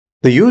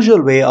The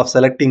usual way of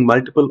selecting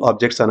multiple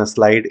objects on a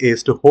slide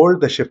is to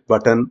hold the shift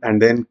button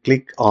and then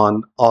click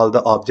on all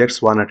the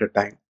objects one at a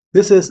time.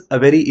 This is a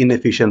very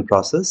inefficient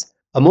process.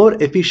 A more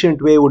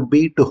efficient way would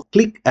be to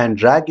click and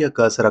drag your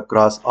cursor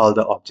across all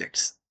the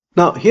objects.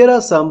 Now, here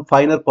are some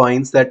finer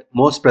points that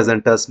most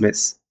presenters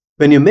miss.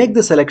 When you make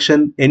the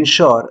selection,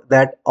 ensure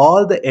that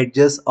all the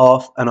edges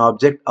of an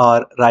object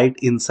are right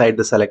inside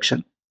the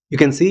selection. You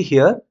can see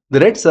here,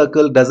 the red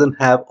circle doesn't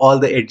have all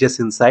the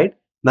edges inside.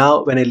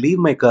 Now, when I leave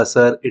my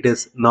cursor, it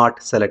is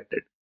not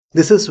selected.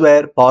 This is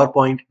where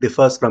PowerPoint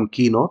differs from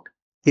Keynote.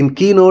 In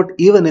Keynote,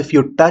 even if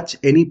you touch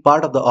any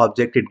part of the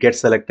object, it gets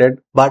selected.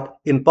 But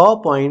in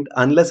PowerPoint,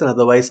 unless and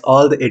otherwise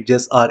all the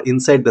edges are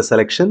inside the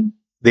selection,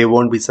 they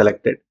won't be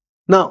selected.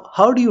 Now,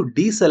 how do you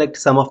deselect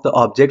some of the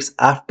objects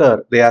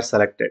after they are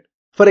selected?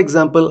 For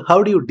example,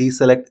 how do you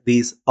deselect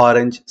these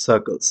orange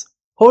circles?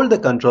 Hold the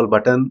control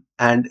button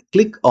and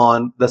click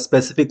on the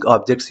specific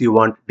objects you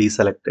want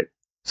deselected.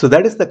 So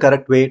that is the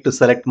correct way to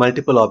select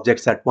multiple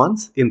objects at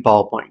once in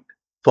PowerPoint.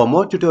 For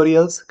more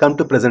tutorials, come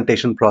to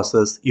Presentation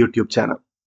Process YouTube channel.